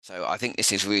So I think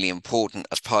this is really important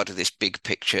as part of this big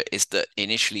picture is that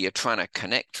initially you're trying to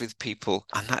connect with people,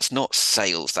 and that's not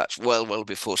sales. That's well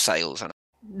before sales. And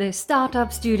The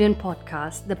Startup Student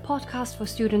Podcast, the podcast for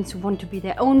students who want to be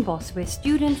their own boss, where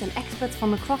students and experts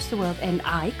from across the world and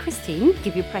I, Christine,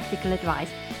 give you practical advice.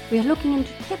 We are looking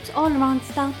into tips all around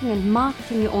starting and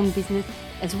marketing your own business,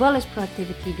 as well as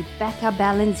productivity to better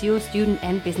balance your student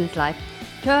and business life.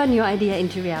 Turn your idea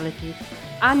into reality.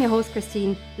 I'm your host,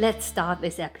 Christine. Let's start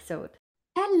this episode.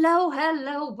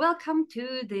 Hello. Welcome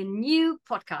to the new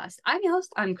podcast. I'm your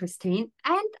host, I'm Christine,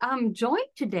 and I'm joined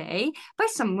today by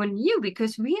someone new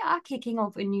because we are kicking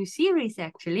off a new series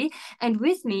actually. And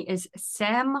with me is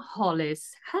Sam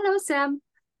Hollis. Hello, Sam.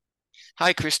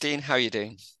 hi, Christine, how are you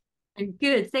doing? I'm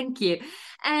good, thank you.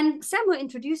 And Sam will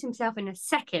introduce himself in a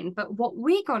second, but what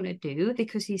we're going to do,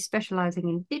 because he's specializing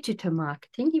in digital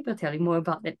marketing, he will tell you more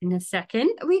about that in a second.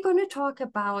 We're going to talk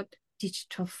about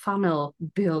digital funnel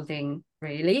building,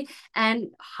 really, and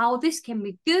how this can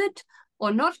be good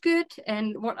or not good,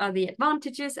 and what are the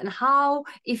advantages, and how,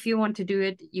 if you want to do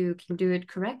it, you can do it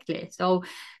correctly. So,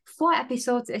 4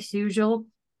 episodes as usual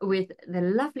with the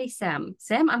lovely Sam.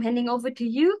 Sam, I'm handing over to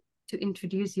you to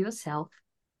introduce yourself.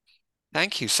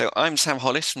 Thank you. So I'm Sam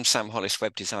Hollis from Sam Hollis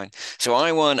Web Design. So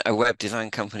I run a web design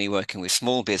company working with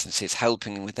small businesses,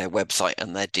 helping them with their website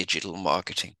and their digital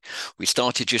marketing. We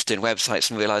started just in websites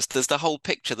and realized there's the whole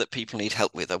picture that people need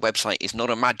help with. A website is not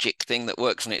a magic thing that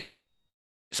works on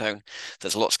its own.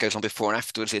 There's lots goes on before and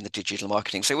afterwards in the digital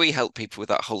marketing. So we help people with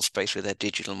that whole space with their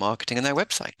digital marketing and their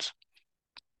websites.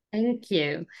 Thank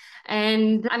you.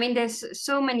 And I mean, there's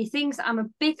so many things. I'm a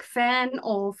big fan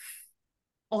of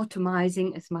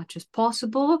automizing as much as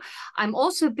possible. I'm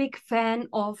also a big fan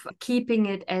of keeping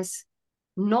it as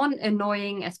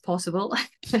non-annoying as possible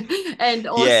and Yeah,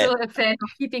 also a fan of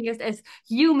keeping it as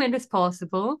human as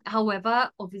possible.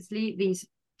 However, obviously these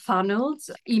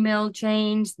funnels, email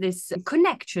chains, this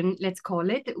connection, let's call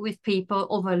it, with people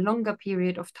over a longer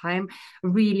period of time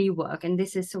really work. And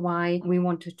this is why we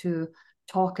wanted to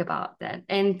talk about that.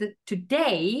 And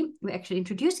today we're actually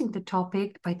introducing the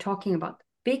topic by talking about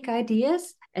big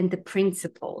ideas and the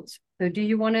principles. So do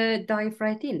you want to dive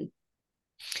right in?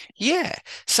 yeah.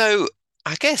 So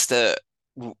I guess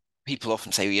people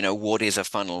often say, what is a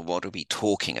funnel? What are we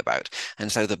talking about?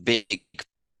 And so the big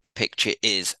picture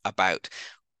is about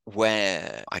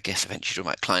where, I guess, eventually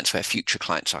my clients, where future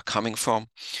clients are coming from,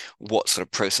 what sort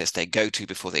of process they go to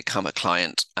before they become a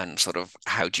client, and sort of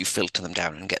how do you filter them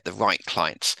down and get the right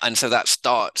clients. And so that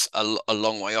starts a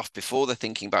long way off before they're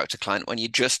thinking about a client when you're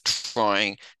just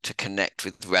trying to connect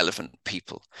with relevant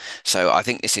people. So I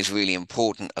think this is really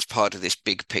important as part of this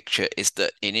big picture is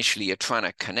that initially you're trying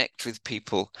to connect with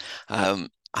people. And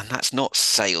that's not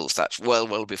sales. That's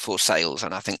well before sales.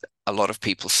 And I think a lot of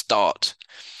people start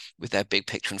with their big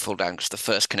picture and fall down because the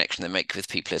first connection they make with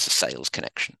people is a sales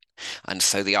connection. And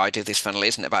so the idea of this funnel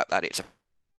isn't about that. It's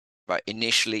about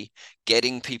initially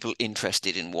getting people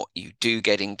interested in what you do,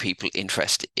 getting people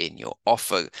interested in your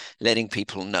offer, letting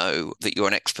people know that you're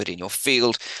an expert in your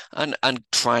field, and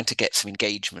trying to get some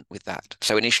engagement with that.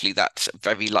 So initially that's a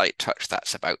very light touch.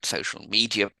 That's about social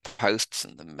media posts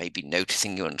and them maybe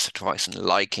noticing you once or twice and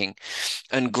liking.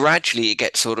 And gradually it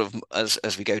gets sort of, as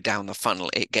we go down the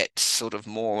funnel, it gets sort of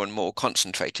more and more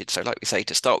concentrated. So like we say,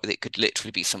 to start with, it could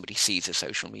literally be somebody sees a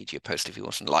social media post of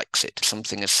yours and likes it,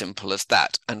 something as simple as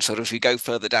that. And sort of as we go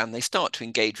further down, they start to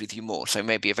engage with you more. So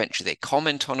maybe eventually they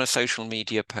comment on a social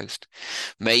media post.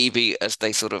 Maybe as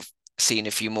they sort of seen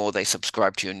a few more, they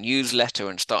subscribe to your newsletter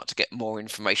and start to get more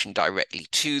information directly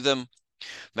to them.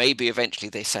 Maybe eventually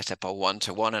they set up a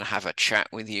one-to-one and have a chat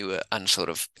with you and sort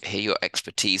of hear your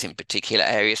expertise in particular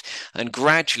areas. And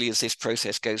gradually, as this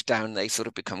process goes down, they sort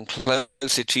of become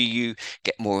closer to you,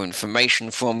 get more information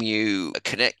from you,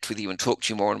 connect with you and talk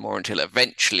to you more and more until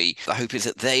eventually the hope is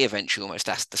that they eventually almost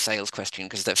ask the sales question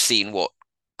because they've seen what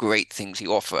great things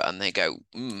you offer and they go,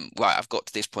 right, I've got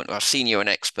to this point where I've seen you're an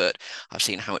expert. I've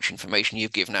seen how much information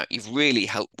you've given out. You've really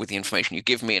helped with the information you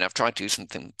give me, and I've tried to do some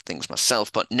things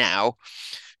myself. But now,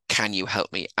 can you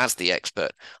help me as the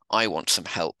expert? I want some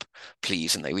help,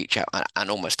 please. And they reach out and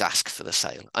almost ask for the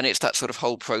sale. And it's that sort of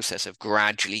whole process of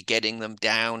gradually getting them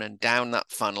down and down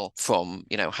that funnel from,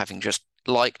 having just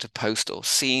liked a post or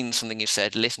seen something you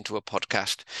said, listened to a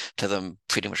podcast, to them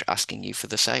pretty much asking you for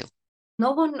the sale.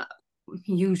 No one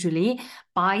usually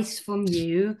buys from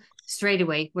you straight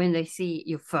away when they see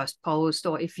your first post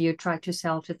or if you try to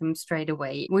sell to them straight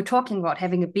away. We're talking about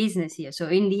having a business here. So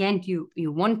in the end, you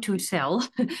want to sell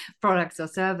products or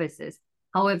services.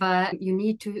 However, you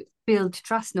need to build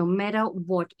trust no matter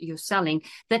what you're selling.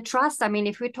 The trust, I mean,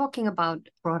 if we're talking about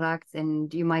products,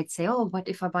 and you might say, oh, but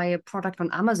if I buy a product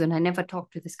on Amazon, I never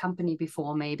talked to this company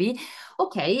before, maybe.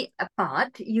 Okay,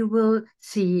 but you will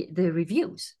see the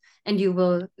reviews and you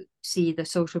will see the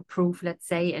social proof, let's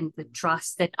say, and the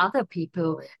trust that other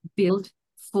people build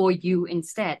for you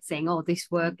instead, saying, oh, this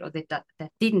worked or that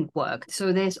didn't work.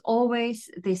 So there's always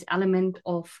this element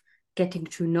of getting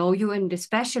to know you, and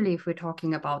especially if we're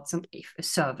talking about a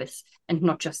service and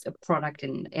not just a product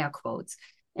in air quotes.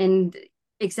 And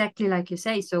exactly like you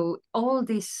say, so all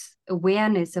this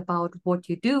awareness about what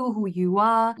you do, who you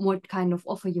are, what kind of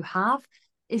offer you have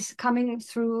is coming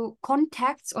through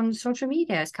contacts on social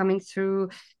media, is coming through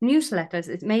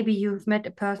newsletters. Maybe you've met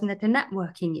a person at a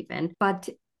networking event, but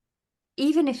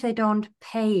even if they don't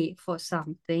pay for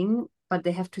something, but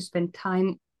they have to spend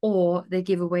time or they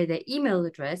give away their email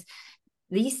address,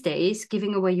 these days,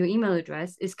 giving away your email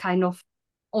address is kind of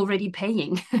already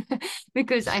paying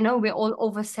because I know we're all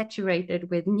oversaturated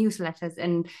with newsletters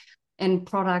and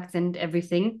products and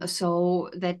everything, so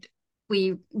that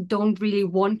we don't really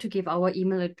want to give our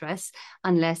email address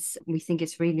unless we think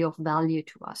it's really of value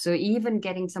to us. So even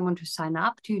getting someone to sign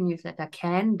up to your newsletter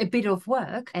can a bit of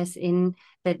work, as in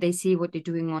that they see what you're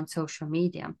doing on social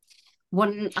media.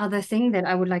 One other thing that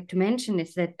I would like to mention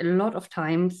is that a lot of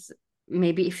times,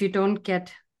 maybe if you don't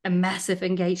get a massive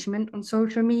engagement on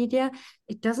social media,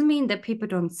 it doesn't mean that people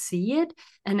don't see it,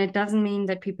 and it doesn't mean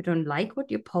that people don't like what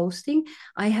you're posting.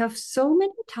 I have so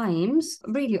many times,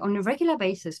 really on a regular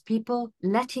basis, people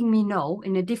letting me know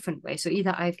in a different way. So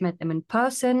either I've met them in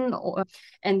person, or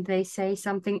and they say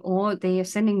something, or they are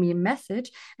sending me a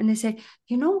message and they say,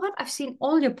 you know what, I've seen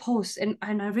all your posts and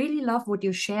I really love what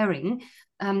you're sharing.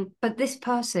 But this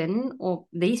person or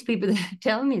these people that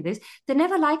tell me this, they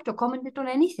never liked or commented on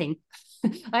anything.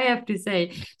 I have to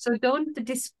say. So don't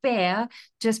despair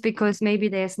just because maybe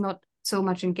there's not so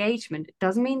much engagement. It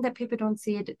doesn't mean that people don't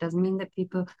see it. It doesn't mean that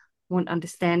people won't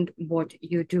understand what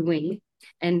you're doing.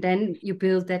 And then you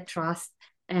build that trust,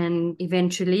 and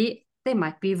eventually they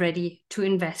might be ready to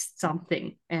invest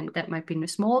something. And that might be in a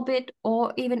small bit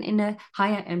or even in a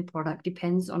higher end product,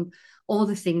 depends on all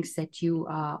the things that you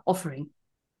are offering.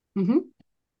 Mm-hmm.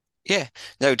 Yeah,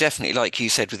 no, definitely. Like you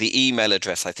said, with the email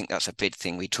address, I think that's a big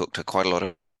thing. We talk to quite a lot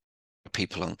of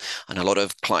people on, and a lot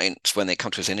of clients when they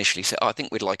come to us initially say, oh, I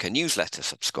think we'd like a newsletter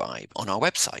subscribe on our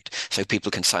website so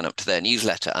people can sign up to their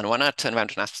newsletter. And when I turn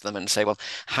around and ask them and say, well,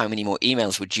 how many more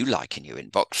emails would you like in your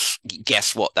inbox?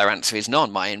 Guess what? Their answer is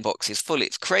none. My inbox is full.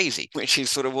 It's crazy, which is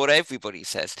sort of what everybody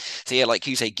says. So yeah, like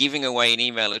you say, giving away an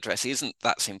email address isn't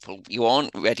that simple. You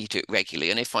aren't ready to do it regularly.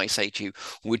 And if I say to you,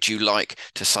 would you like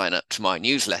to sign up to my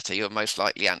newsletter? Your most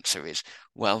likely answer is,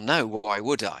 well, no, why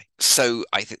would I? So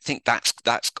I think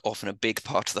that's often a big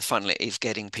part of the funnel, is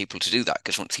getting people to do that,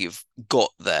 because once you've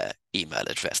got their email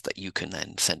address, that you can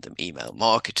then send them email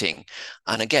marketing.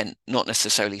 And again, not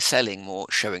necessarily selling, more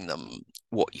showing them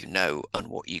what you know and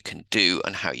what you can do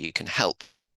and how you can help.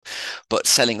 But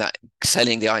selling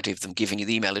the idea of them giving you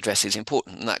the email address is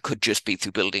important. And that could just be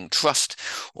through building trust,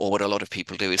 or what a lot of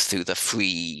people do is through the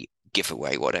free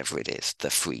giveaway, whatever it is, the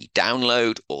free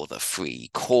download or the free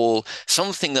call,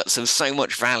 something that's of so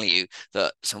much value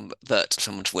that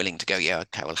someone's willing to go, yeah,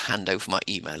 okay, I'll hand over my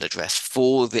email address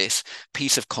for this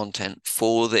piece of content,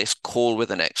 for this call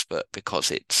with an expert,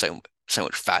 because it's so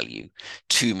much value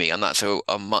to me. And that's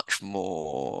a much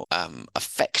more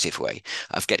effective way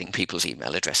of getting people's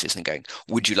email addresses and going,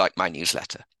 would you like my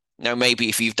newsletter? Now, maybe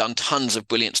if you've done tons of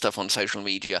brilliant stuff on social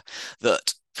media,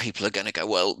 that people are going to go,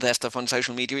 well, their stuff on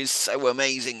social media is so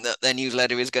amazing that their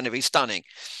newsletter is going to be stunning.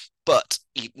 But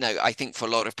I think for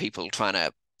a lot of people, trying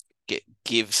to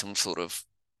give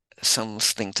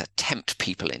something to tempt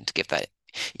people in to give their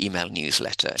email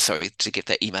newsletter, sorry, to give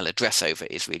their email address over,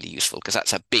 is really useful, because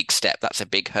that's a big step, that's a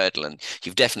big hurdle, and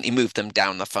you've definitely moved them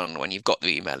down the funnel when you've got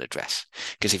the email address.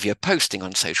 Because if you're posting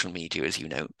on social media, as you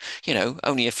know,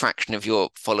 only a fraction of your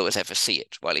followers ever see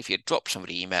it. Well, if you drop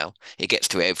somebody email, it gets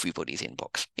to everybody's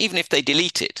inbox. Even if they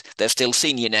delete it, they're still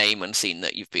seen your name and seen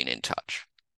that you've been in touch.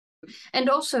 And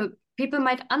also, people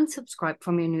might unsubscribe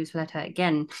from your newsletter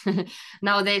again.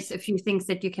 Now, there's a few things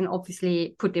that you can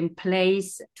obviously put in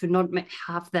place to not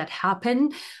have that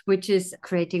happen, which is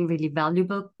creating really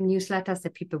valuable newsletters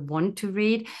that people want to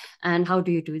read. And how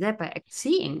do you do that? By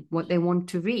seeing what they want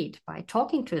to read, by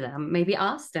talking to them, maybe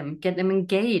ask them, get them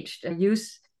engaged,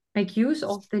 make use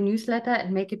of the newsletter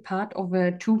and make it part of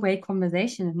a two-way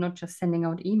conversation, and not just sending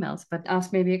out emails, but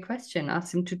ask maybe a question,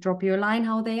 ask them to drop you a line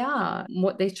how they are,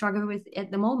 what they struggle with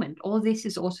at the moment. All this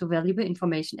is also valuable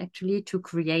information actually to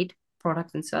create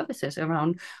products and services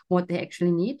around what they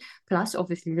actually need. Plus,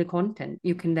 obviously, the content.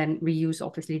 You can then reuse,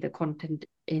 obviously, the content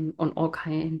in all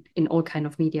kind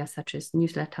of media, such as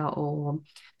newsletter or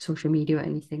social media or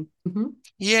anything. Mm-hmm.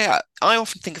 Yeah, I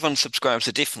often think of unsubscribes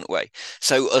a different way.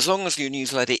 So as long as your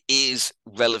newsletter is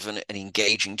relevant and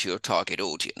engaging to your target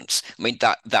audience, I mean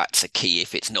that's a key.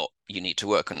 If it's not, you need to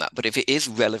work on that. But if it is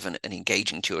relevant and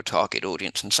engaging to your target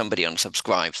audience and somebody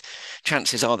unsubscribes,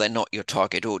 chances are they're not your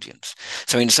target audience.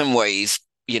 So in some ways,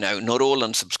 not all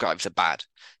unsubscribes are bad.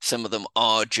 Some of them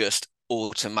are just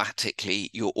automatically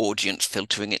your audience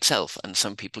filtering itself, and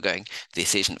some people going,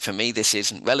 this isn't for me, this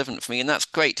isn't relevant for me. And that's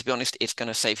great. To be honest, it's going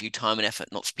to save you time and effort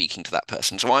not speaking to that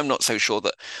person. So I'm not so sure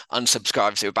that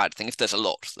unsubscribes are a bad thing. If there's a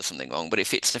lot, there's something wrong. But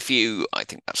if it's a few, I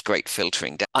think that's great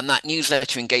filtering down. And that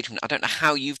newsletter engagement, I don't know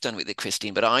how you've done with it,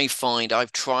 Christine, but I find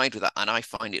I've tried with that, and I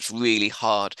find it's really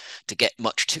hard to get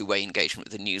much two-way engagement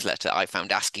with the newsletter. I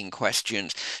found asking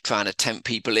questions, trying to tempt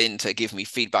people in to give me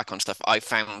feedback on stuff. I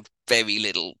found very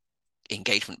little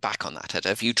engagement back on that.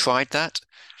 Have you tried that?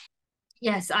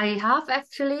 Yes, I have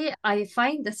actually. I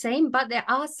find the same, but there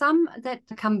are some that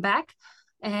come back.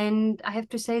 And I have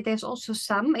to say, there's also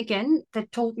some, again,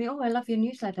 that told me, oh, I love your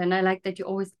newsletter. And I like that you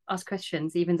always ask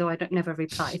questions, even though I don't never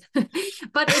reply.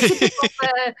 But it's a bit of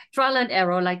a trial and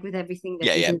error, like with everything that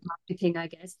Yeah, is yeah. in marketing, I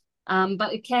guess.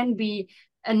 But it can be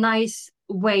a nice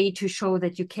way to show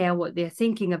that you care what they're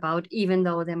thinking about, even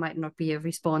though there might not be a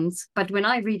response. But when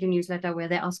I read a newsletter where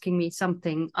they're asking me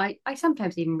something, I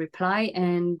sometimes even reply,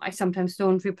 and I sometimes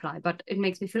don't reply, but it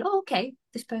makes me feel, oh, okay,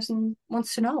 this person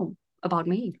wants to know about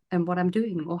me and what I'm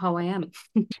doing or how I am.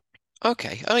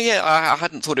 Okay. Oh, yeah. I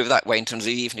hadn't thought of it that way in terms of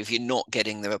even if you're not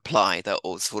getting the reply, that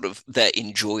or sort of they're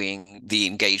enjoying the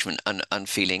engagement and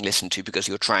feeling listened to because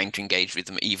you're trying to engage with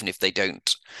them, even if they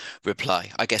don't reply.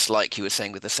 I guess, like you were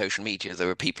saying with the social media, there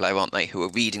are people, aren't they, who are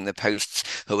reading the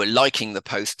posts, who are liking the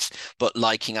posts, but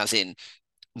liking as in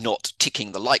not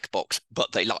ticking the like box,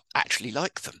 but they actually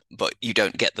like them. But you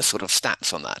don't get the sort of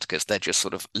stats on that because they're just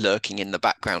sort of lurking in the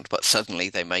background. But suddenly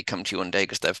they may come to you one day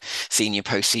because they've seen your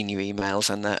post, seen your emails,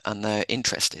 and they're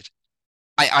interested.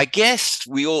 I guess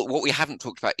what we haven't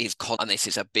talked about is content, and this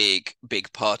is a big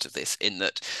part of this, in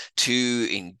that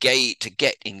to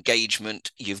get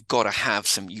engagement, you've got to have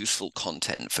some useful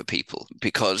content for people,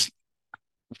 because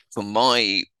from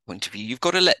my point of view, you've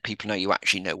got to let people know you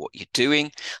actually know what you're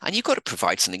doing, and you've got to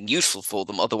provide something useful for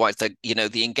them. Otherwise,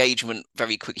 the engagement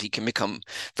very quickly can become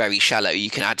very shallow.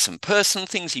 You can add some personal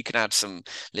things, you can add some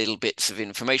little bits of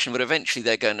information, but eventually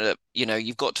they're going to,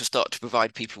 you've got to start to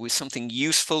provide people with something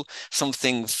useful,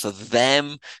 something for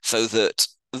them, so that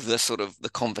the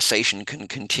conversation can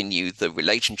continue, the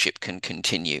relationship can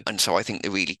continue. And so I think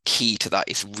the really key to that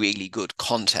is really good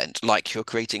content, like you're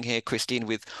creating here, Christine,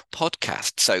 with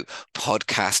podcasts. So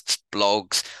podcasts,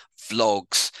 blogs,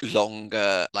 vlogs,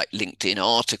 longer like LinkedIn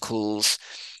articles,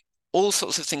 all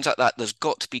sorts of things like that. There's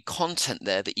got to be content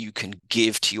there that you can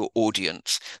give to your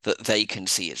audience that they can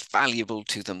see as valuable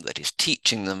to them, that is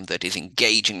teaching them, that is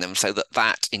engaging them, so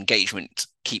that engagement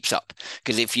keeps up.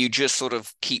 Because if you just sort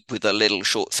of keep with a little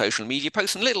short social media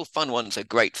posts, and little fun ones are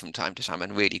great from time to time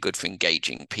and really good for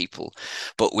engaging people,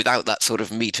 but without that sort of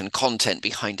meat and content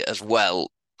behind it as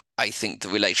well, I think the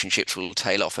relationships will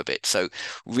tail off a bit. So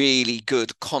really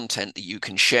good content that you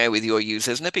can share with your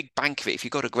users, and a big bank of it. If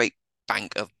you've got a great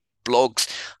bank of blogs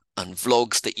and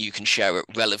vlogs that you can share at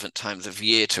relevant times of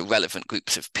year to relevant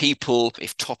groups of people.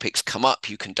 If topics come up,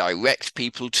 you can direct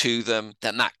people to them.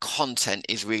 Then that content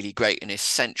is really great, an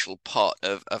essential part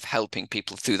of helping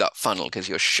people through that funnel, because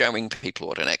you're showing people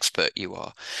what an expert you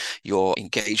are. You're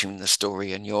engaging in the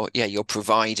story, and you're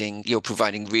providing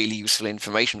really useful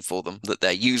information for them that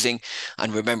they're using,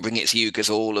 and remembering it's you, because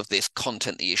all of this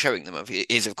content that you're showing them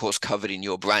is of course covered in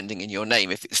your branding, in your name.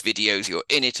 If it's videos, you're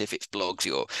in it. If it's blogs,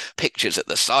 you're pictures at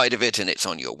the side of it, and it's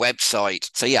on your website.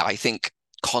 So yeah, I think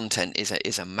content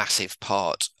is a massive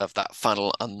part of that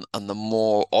funnel, and the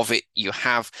more of it you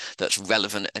have that's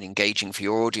relevant and engaging for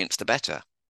your audience, the better.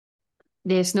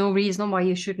 There's no reason why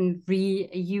you shouldn't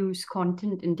reuse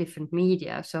content in different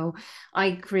media. So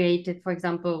I created, for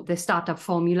example, the startup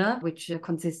formula, which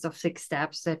consists of 6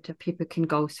 steps that people can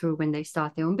go through when they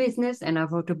start their own business. And I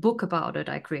wrote a book about it.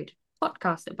 I created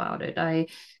podcast about it. I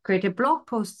created blog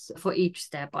posts for each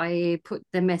step. I put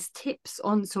them as tips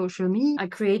on social media. I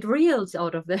create reels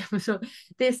out of them. So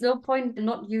there's no point in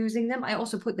not using them. I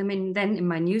also put them in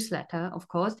my newsletter, of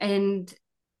course. And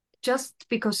just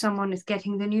because someone is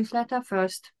getting the newsletter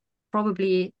first,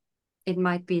 probably It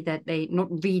might be that they're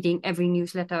not reading every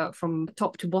newsletter from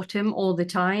top to bottom all the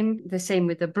time. The same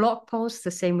with the blog posts,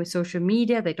 the same with social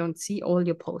media. They don't see all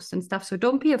your posts and stuff. So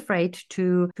don't be afraid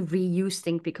to reuse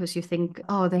things because you think,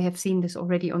 oh, they have seen this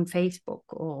already on Facebook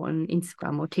or on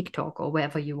Instagram or TikTok or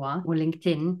wherever you are, or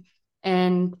LinkedIn.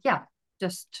 And yeah,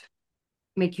 just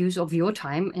make use of your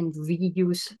time and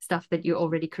reuse stuff that you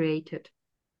already created.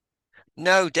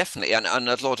 No, definitely. And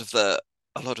a lot of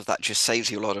that just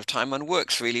saves you a lot of time and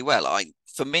works really well.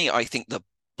 For me, I think the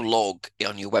blog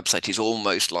on your website is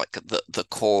almost like the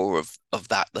core of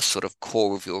that, the sort of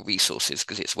core of your resources,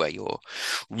 because it's where your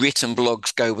written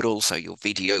blogs go, but also your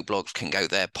video blogs can go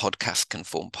there, podcasts can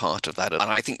form part of that. And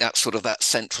I think that's sort of that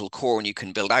central core, and you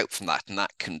can build out from that.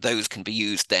 And those can be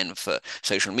used then for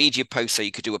social media posts. So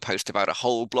you could do a post about a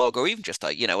whole blog, or even just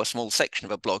a small section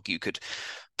of a blog you could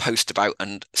post about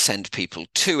and send people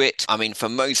to it. I mean, for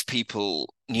most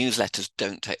people, newsletters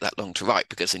don't take that long to write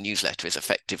because a newsletter is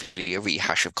effectively a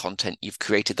rehash of content you've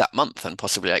created that month. And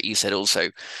possibly, like you said,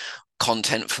 also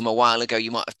content from a while ago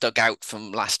you might have dug out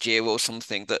from last year or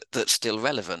something that's still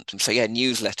relevant. And so, yeah,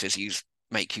 newsletters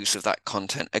make use of that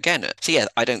content again. So, yeah,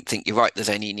 I don't think you're right. There's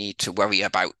any need to worry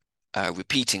about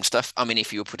repeating stuff. I mean,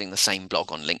 if you're putting the same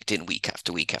blog on LinkedIn week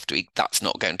after week after week, that's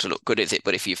not going to look good, is it?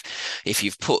 But if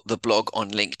you've put the blog on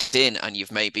LinkedIn and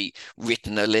you've maybe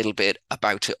written a little bit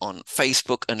about it on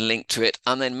Facebook and linked to it,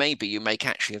 and then maybe you make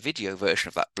actually a video version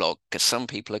of that blog, because some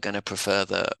people are going to prefer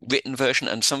the written version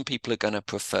and some people are going to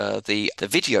prefer the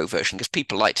video version, because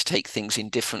people like to take things in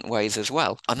different ways as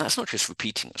well. And that's not just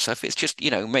repeating stuff, it's just,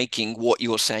 making what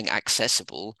you're saying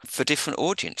accessible for different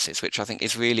audiences, which I think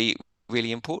is really,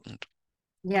 really important.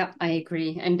 Yeah, I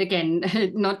agree. And again,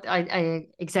 not I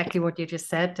exactly what you just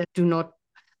said. Do not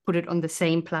put it on the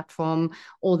same platform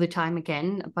all the time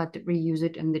again, but reuse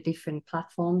it in the different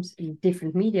platforms, in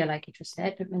different media, like you just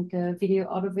said, make a video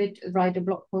out of it, write a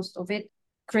blog post of it,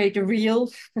 create a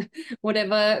reel,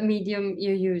 whatever medium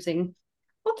you're using.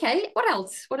 Okay, what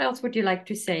else? What else would you like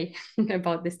to say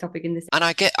about this topic in this? And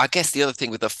I guess the other thing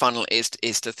with the funnel is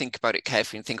to think about it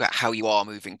carefully and think about how you are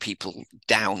moving people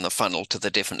down the funnel to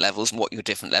the different levels and what your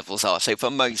different levels are. So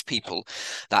for most people,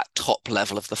 that top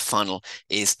level of the funnel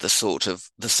is the sort of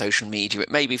the social media. It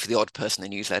may be for the odd person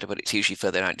in the newsletter, but it's usually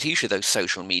further down. It's usually those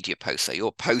social media posts. So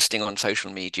you're posting on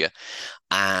social media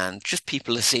and just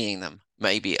people are seeing them.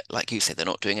 Maybe, like you said, they're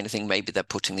not doing anything. Maybe they're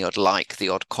putting the odd like, the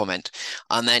odd comment.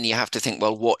 And then you have to think,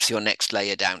 well, what's your next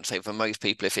layer down? So for most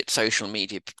people, if it's social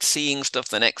media, seeing stuff,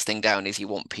 the next thing down is you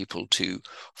want people to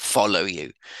follow you.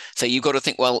 So you've got to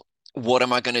think, well, what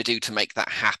am I going to do to make that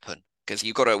happen? Because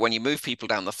you've got to, when you move people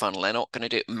down the funnel, they're not going to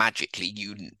do it magically.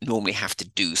 You normally have to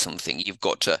do something. You've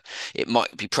got to, it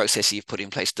might be processes you've put in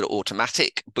place that are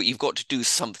automatic, but you've got to do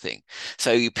something.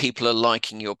 So people are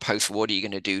liking your post. What are you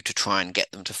going to do to try and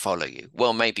get them to follow you?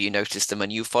 Well, maybe you notice them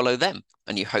and you follow them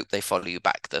and you hope they follow you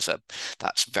back. That's a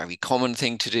very common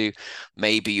thing to do.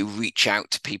 Maybe you reach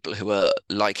out to people who are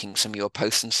liking some of your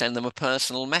posts and send them a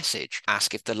personal message.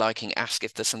 Ask if they're liking, ask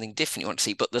if there's something different you want to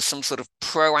see, but there's some sort of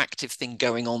proactive thing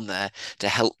going on there to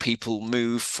help people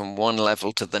move from one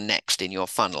level to the next in your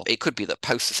funnel. It could be that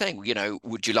posts are saying,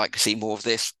 would you like to see more of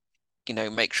this?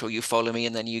 Make sure you follow me,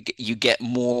 and then you get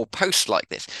more posts like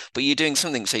this. But you're doing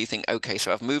something, so you think, okay,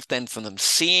 so I've moved then from them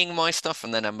seeing my stuff,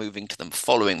 and then I'm moving to them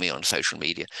following me on social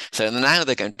media. So now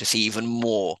they're going to see even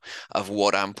more of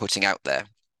what I'm putting out there.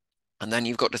 And then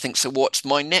you've got to think, so what's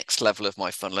my next level of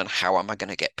my funnel and how am I going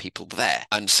to get people there?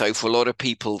 And so for a lot of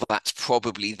people, that's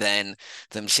probably then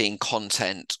them seeing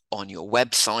content on your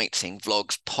website, seeing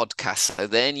vlogs, podcasts. So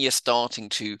then you're starting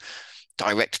to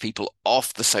direct people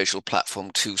off the social platform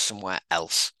to somewhere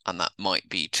else. And that might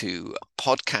be to a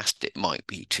podcast, it might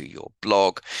be to your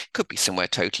blog, it could be somewhere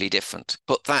totally different.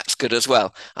 But that's good as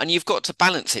well. And you've got to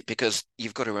balance it, because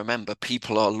you've got to remember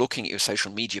people are looking at your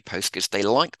social media posts because they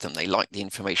like them, they like the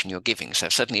information you're giving. So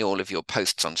suddenly all of your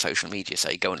posts on social media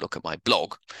say, go and look at my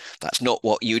blog. That's not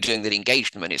what you're doing that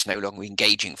engaged them, and it's no longer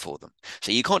engaging for them.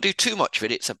 So you can't do too much of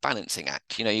it. It's a balancing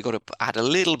act. You've got to add a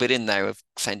little bit in there of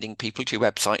sending people to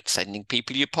your website, sending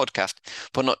people to your podcast,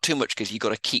 but not too much, because you've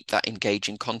got to keep that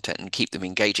engaging content and keep them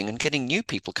engaging and getting new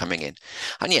people coming in.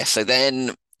 And yes, so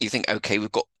then you think, okay,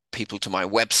 we've got people to my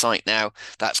website now.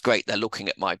 That's great. They're looking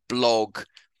at my blog.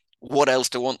 What else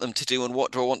do I want them to do, and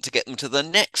what do I want to get them to the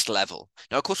next level?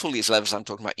 Now, of course, all these levels I'm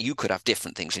talking about, you could have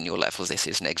different things in your levels. This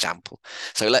is an example.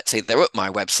 So let's say they're at my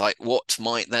website. What's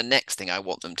the next thing I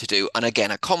want them to do? And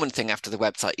again, a common thing after the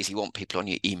website is you want people on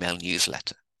your email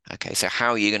newsletter. Okay, so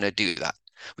how are you going to do that?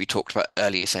 We talked about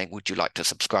earlier saying, would you like to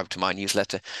subscribe to my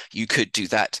newsletter? You could do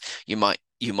that. You might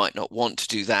You might not want to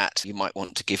do that. You might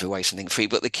want to give away something free.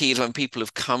 But the key is when people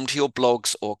have come to your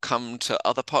blogs or come to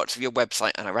other parts of your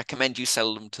website, and I recommend you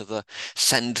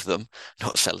send them,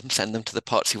 not sell them, send them to the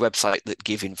parts of your website that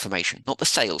give information, not the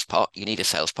sales part. You need a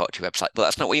sales part to your website, but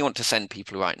that's not where you want to send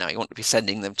people right now. You want to be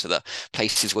sending them to the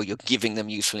places where you're giving them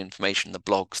useful information, the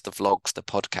blogs, the vlogs, the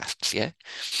podcasts. Yeah.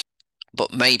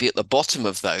 But maybe at the bottom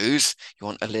of those, you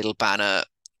want a little banner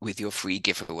with your free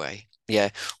giveaway. Yeah.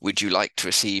 Would you like to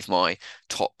receive my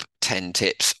top 10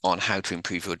 tips on how to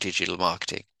improve your digital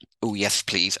marketing? Oh, yes,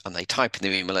 please. And they type in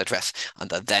their email address and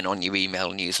they're then on your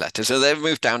email newsletter. So they've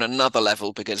moved down another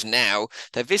level because now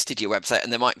they've visited your website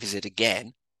and they might visit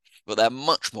again, but they're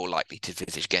much more likely to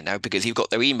visit again now because you've got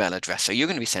their email address. So you're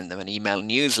going to be sending them an email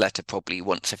newsletter probably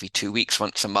once every 2 weeks,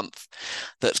 once a month,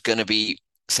 that's going to be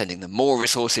sending them more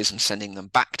resources and sending them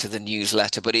back to the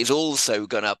newsletter, but it's also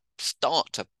going to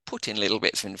start to put in little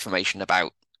bits of information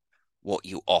about what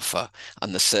you offer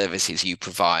and the services you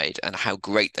provide and how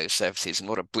great those services and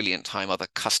what a brilliant time other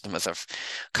customers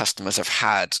have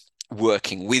had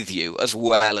working with you, as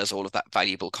well as all of that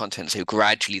valuable content. So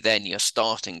gradually then you're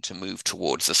starting to move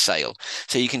towards a sale.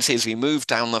 So you can see as we move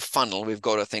down the funnel, we've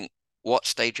got to think, what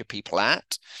stage are people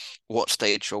at? What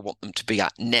stage do I want them to be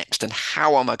at next? And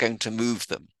how am I going to move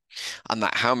them? And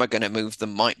that how am I going to move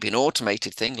them might be an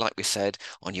automated thing. Like we said,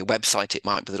 on your website, it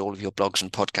might be that all of your blogs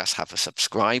and podcasts have a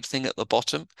subscribe thing at the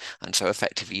bottom. And so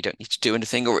effectively, you don't need to do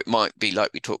anything. Or it might be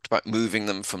like we talked about, moving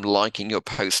them from liking your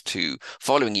post to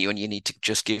following you, and you need to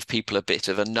just give people a bit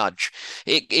of a nudge.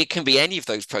 It can be any of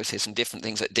those processes and different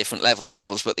things at different levels.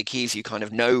 But the key is you kind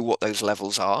of know what those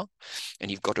levels are, and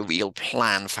you've got a real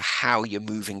plan for how you're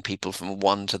moving people from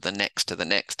one to the next, to the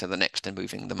next, to the next, and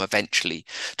moving them eventually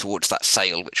towards that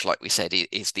sale, which, like we said,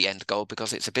 is the end goal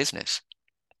because it's a business.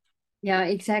 Yeah,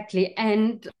 exactly.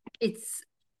 And it's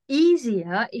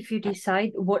easier if you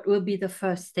decide what will be the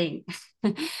first thing.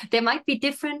 There might be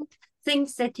different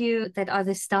things that are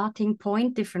the starting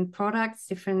point, different products,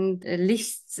 different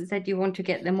lists that you want to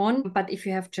get them on. But if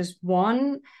you have just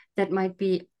one, that might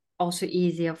be also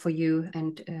easier for you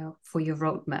and for your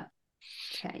roadmap.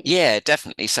 Okay. Yeah,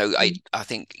 definitely. So I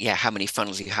think, yeah, how many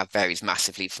funnels you have varies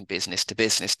massively from business to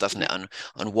business, doesn't it? On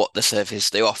what the service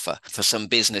they offer. For some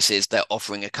businesses, they're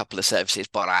offering a couple of services,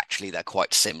 but actually they're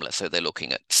quite similar. So they're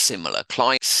looking at similar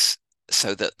clients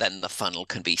so that then the funnel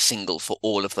can be single for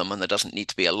all of them and there doesn't need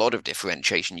to be a lot of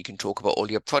differentiation. You can talk about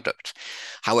all your product.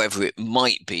 However, it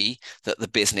might be that the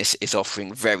business is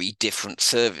offering very different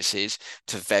services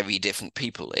to very different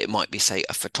people. It might be, say,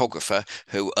 a photographer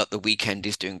who at the weekend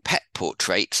is doing pet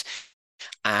portraits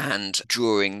and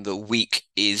during the week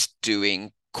is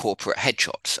doing corporate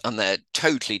headshots, and they're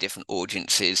totally different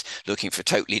audiences looking for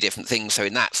totally different things. So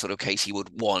in that sort of case, you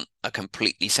would want a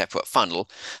completely separate funnel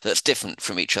that's different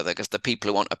from each other, because the people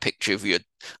who want a picture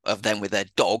of them with their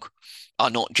dog are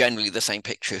not generally the same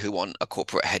picture who want a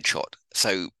corporate headshot.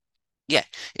 So yeah,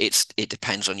 it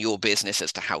depends on your business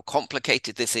as to how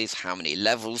complicated this is, how many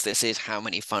levels this is, how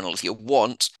many funnels you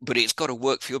want, but it's got to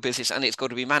work for your business and it's got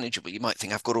to be manageable. You might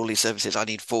think, I've got all these services, I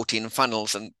need 14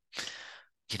 funnels, and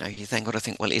you then got to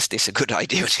think, well, is this a good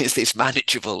idea? Is this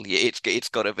manageable? It's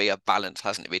got to be a balance,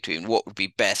 hasn't it, between what would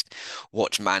be best,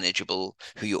 what's manageable,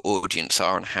 who your audience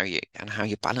are, and how you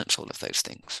balance all of those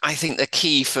things. I think the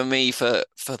key for me for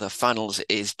the funnels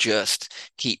is just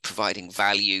keep providing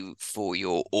value for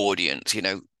your audience.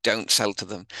 Don't sell to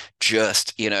them.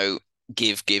 Just give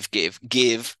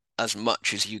as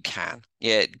much as you can.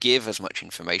 Yeah, give as much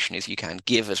information as you can,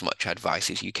 give as much advice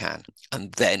as you can,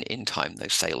 and then in time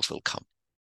those sales will come.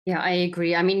 Yeah, I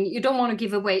agree. I mean, you don't want to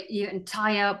give away your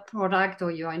entire product or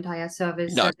your entire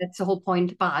service. No. That's the whole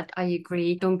point. But I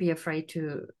agree. Don't be afraid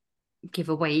to give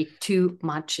away too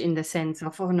much in the sense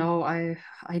of, oh no, I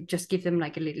just give them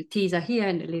like a little teaser here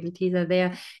and a little teaser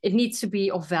there. It needs to be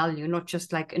of value, not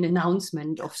just like an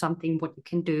announcement of something what you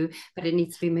can do, but it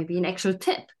needs to be maybe an actual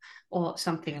tip or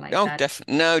something like that.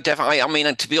 Definitely. No, definitely. I mean,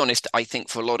 and to be honest, I think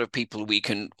for a lot of people, we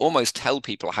can almost tell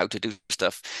people how to do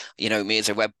stuff. Me as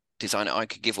a web designer, I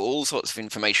could give all sorts of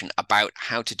information about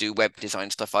how to do web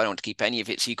design stuff. I don't want to keep any of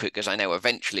it secret because I know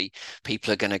eventually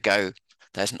people are going to go,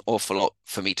 there's an awful lot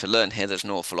for me to learn here. There's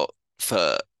an awful lot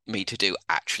for me to do.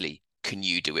 Actually, can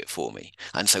you do it for me?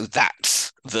 And so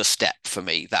that's the step for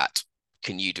me, that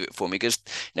can you do it for me? Because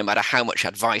no matter how much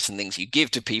advice and things you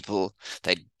give to people,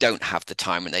 they don't have the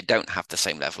time and they don't have the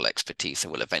same level of expertise. So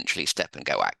we'll eventually step and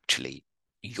go, actually,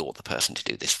 you're the person to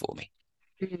do this for me.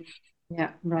 Yeah,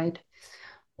 right.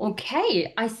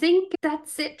 Okay, I think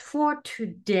that's it for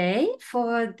today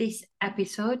for this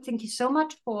episode. Thank you so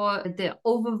much for the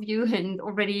overview and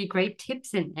already great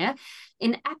tips in there.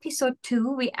 In episode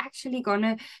 2, we're actually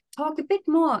gonna talk a bit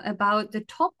more about the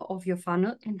top of your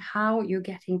funnel and how you're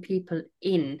getting people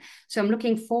in. So I'm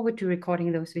looking forward to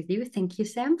recording those with you. Thank you,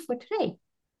 Sam, for today.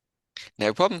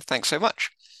 No problem. Thanks so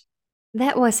much.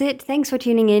 That was it. Thanks for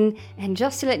tuning in. And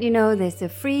just to let you know, there's a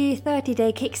free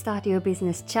 30-day Kickstart Your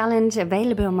Business Challenge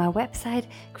available on my website,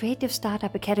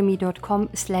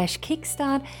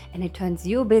 creativestartupacademy.com/kickstart, and it turns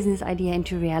your business idea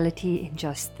into reality in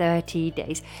just 30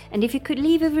 days. And if you could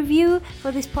leave a review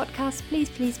for this podcast, please,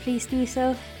 please, please do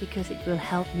so, because it will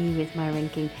help me with my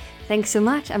ranking. Thanks so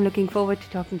much. I'm looking forward to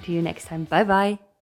talking to you next time. Bye-bye.